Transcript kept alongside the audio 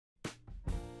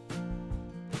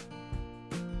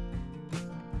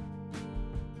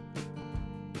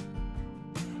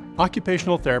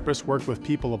Occupational therapists work with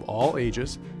people of all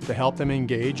ages to help them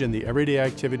engage in the everyday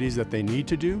activities that they need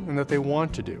to do and that they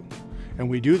want to do. And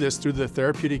we do this through the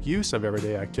therapeutic use of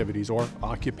everyday activities or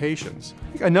occupations.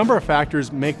 A number of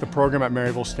factors make the program at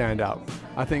Maryville stand out.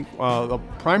 I think the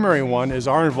primary one is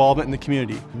our involvement in the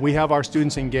community. We have our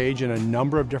students engage in a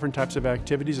number of different types of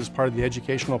activities as part of the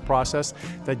educational process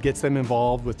that gets them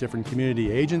involved with different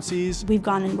community agencies. We've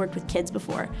gone and worked with kids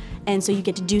before, and so you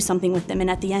get to do something with them,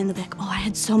 and at the end they're like, oh, I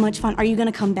had so much fun. Are you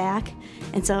going to come back?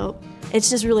 And so it's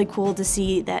just really cool to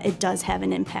see that it does have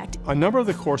an impact. A number of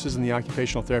the courses in the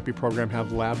occupational therapy program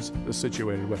have labs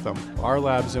situated with them. Our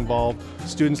labs involve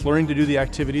students learning to do the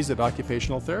activities that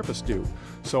occupational therapists do.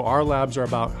 So our labs are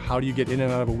about how do you get in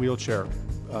and out of a wheelchair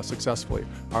successfully.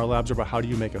 Our labs are about how do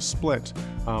you make a splint.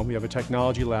 We have a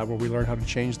technology lab where we learn how to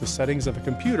change the settings of a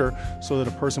computer so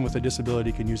that a person with a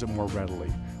disability can use it more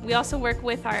readily. We also work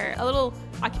with a little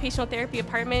occupational therapy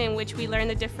apartment in which we learn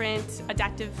the different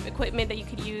adaptive equipment that you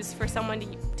could use for someone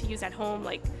to use at home,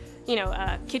 like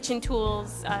kitchen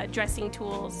tools, dressing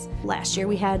tools. Last year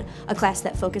we had a class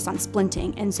that focused on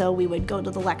splinting, and so we would go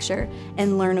to the lecture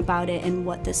and learn about it and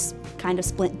what this kind of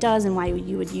splint does and why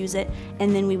you would use it,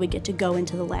 and then we would get to go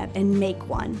into the lab and make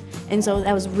one. And so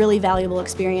that was a really valuable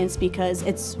experience because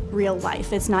it's real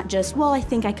life. It's not just, well, I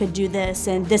think I could do this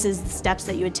and this is the steps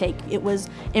that you would take. It was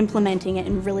implementing it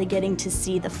and really getting to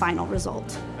see the final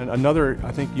result. And another,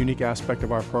 I think, unique aspect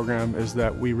of our program is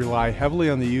that we rely heavily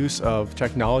on the use of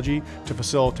technology to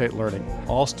facilitate learning.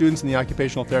 All students in the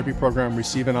occupational therapy program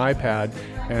receive an iPad,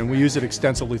 and we use it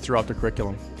extensively throughout the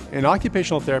curriculum. In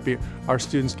occupational therapy, our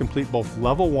students complete both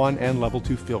Level 1 and Level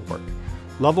 2 fieldwork.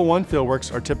 Level 1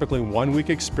 fieldworks are typically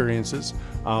 1-week experiences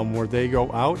where they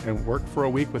go out and work for a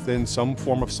week within some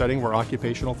form of setting where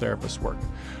occupational therapists work.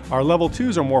 Our Level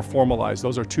 2s are more formalized.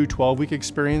 Those are 2 12-week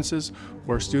experiences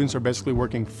where students are basically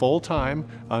working full-time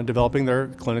on developing their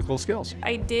clinical skills.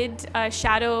 I did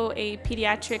shadow a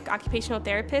pediatric occupational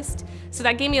therapist, so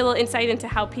that gave me a little insight into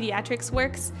how pediatrics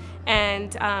works,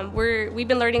 and we've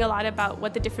been learning a lot about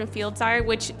what the different fields are,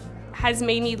 which has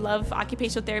made me love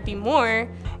occupational therapy more.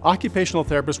 Occupational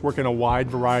therapists work in a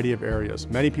wide variety of areas.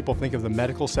 Many people think of the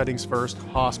medical settings first,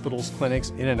 hospitals, clinics,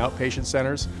 in- and outpatient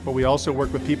centers, but we also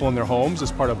work with people in their homes as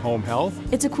part of home health.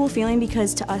 It's a cool feeling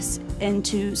because to us and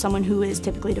to someone who is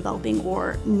typically developing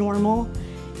or normal,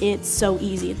 it's so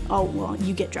easy. Oh, well,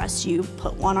 you get dressed, you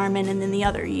put one arm in and then the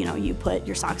other, you put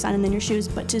your socks on and then your shoes,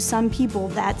 but to some people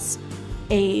that's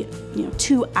a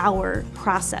 2-hour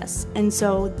process. And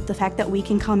so the fact that we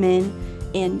can come in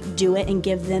and do it and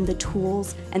give them the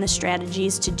tools and the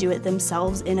strategies to do it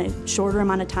themselves in a shorter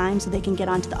amount of time so they can get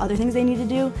on to the other things they need to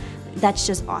do, that's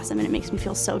just awesome, and it makes me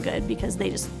feel so good because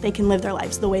they can live their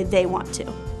lives the way they want to.